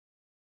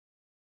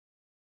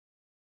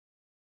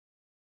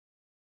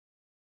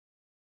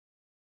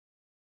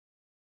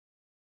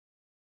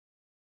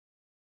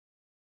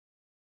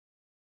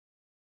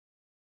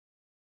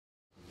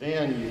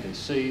Then you can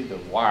see the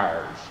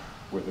wires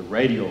where the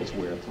radials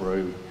wear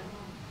through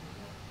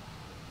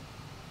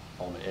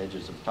on the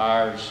edges of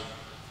tires,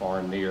 far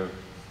and near,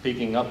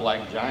 peeking up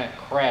like giant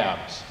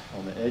crabs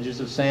on the edges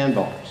of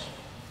sandbars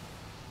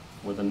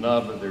with the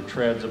nub of their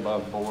treads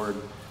above board.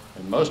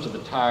 And most of the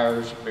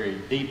tires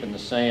buried deep in the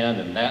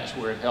sand, and that's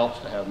where it helps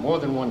to have more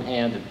than one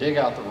hand to dig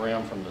out the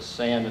rim from the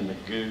sand and the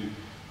goo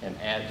and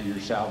add to your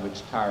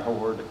salvaged tire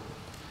hoard.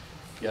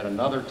 Yet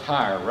another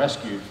tire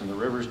rescued from the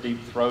river's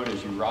deep throat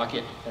as you rock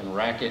it and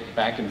rack it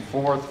back and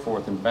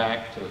forth and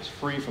back till it's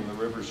free from the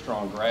river's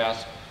strong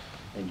grasp,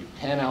 and you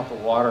pan out the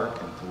water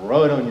and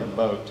throw it on your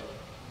boat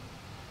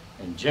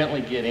and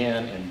gently get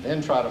in and then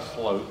try to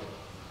float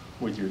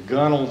with your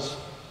gunnels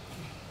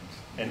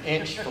an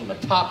inch from the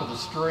top of the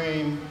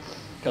stream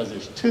because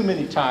there's too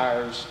many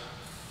tires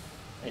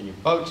and your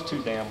boat's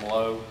too damn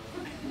low.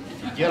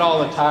 If you get all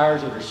the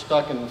tires that are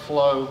stuck in the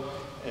flow,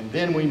 and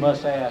then we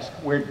must ask,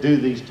 where do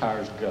these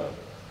tires go?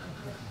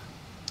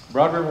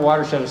 Broad River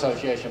Watershed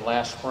Association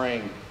last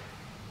spring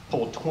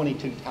pulled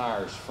 22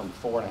 tires from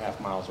 4.5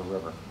 miles of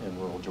river in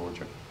rural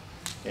Georgia.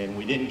 And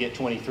we didn't get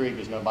 23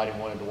 because nobody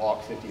wanted to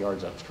walk 50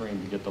 yards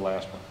upstream to get the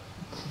last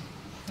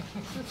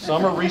one.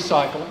 Some are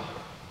recycled,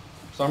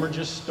 some are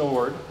just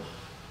stored,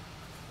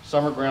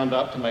 some are ground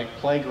up to make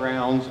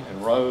playgrounds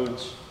and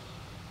roads,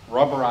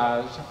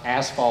 rubberized,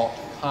 asphalt,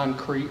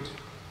 concrete,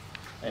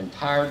 and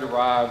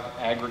tire-derived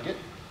aggregate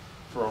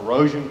for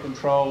erosion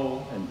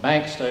control and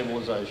bank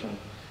stabilization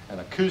and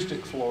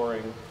acoustic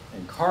flooring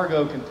and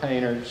cargo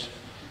containers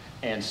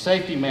and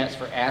safety mats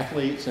for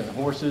athletes and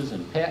horses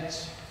and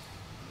pets.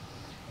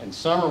 And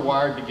some are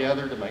wired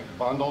together to make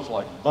bundles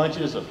like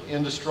bunches of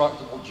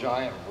indestructible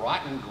giant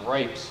rotten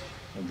grapes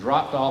and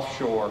dropped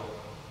offshore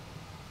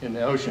in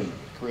the ocean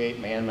to create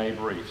man-made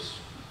reefs.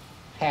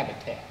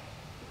 Habitat.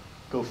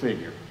 Go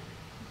figure.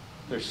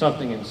 There's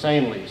something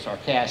insanely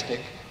sarcastic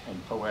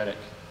and poetic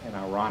and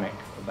ironic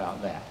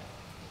about that.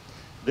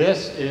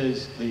 This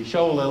is the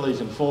shoal lilies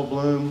in full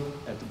bloom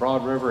at the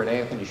Broad River at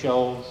Anthony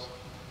Shoals.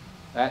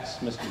 That's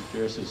Mr.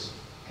 Pierce's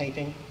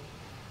painting.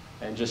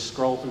 And just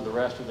scroll through the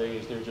rest of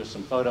these. There's just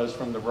some photos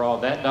from the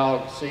Broad. That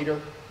dog,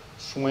 Cedar,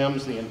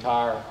 swims the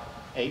entire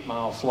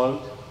 8-mile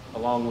float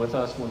along with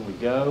us when we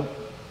go.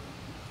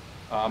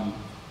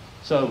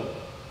 So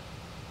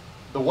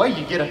the way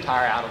you get a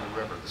tire out of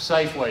the river, the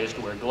safe way is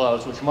to wear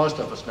gloves, which most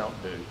of us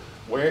don't do.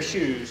 Wear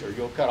shoes or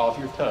you'll cut off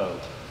your toes.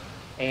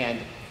 And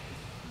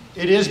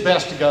it is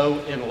best to go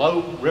in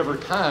low river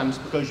times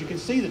because you can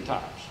see the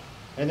tires.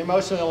 And they're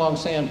mostly along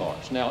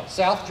sandbars. Now,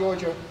 South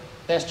Georgia,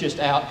 that's just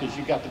out because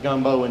you've got the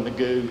gumbo and the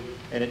goo,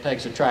 and it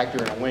takes a tractor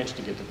and a winch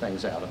to get the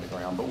things out of the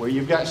ground. But where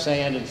you've got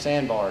sand and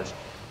sandbars,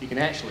 you can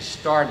actually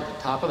start at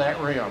the top of that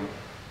rim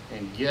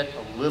and get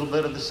a little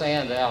bit of the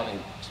sand out and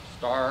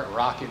start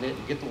rocking it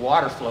and get the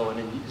water flowing.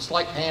 And it's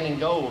like panning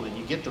gold, and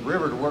you get the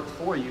river to work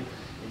for you,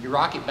 and you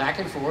rock it back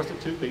and forth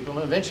with two people,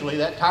 and eventually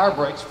that tire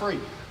breaks free.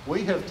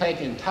 We have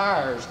taken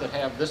tires that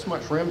have this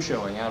much rim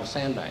showing out of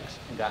sandbanks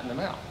and gotten them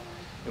out.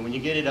 And when you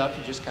get it up,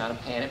 you just kind of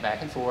pan it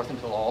back and forth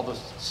until all the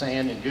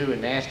sand and goo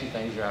and nasty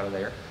things are out of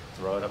there,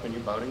 throw it up in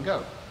your boat and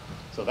go.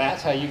 So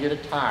that's how you get a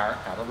tire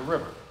out of the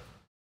river.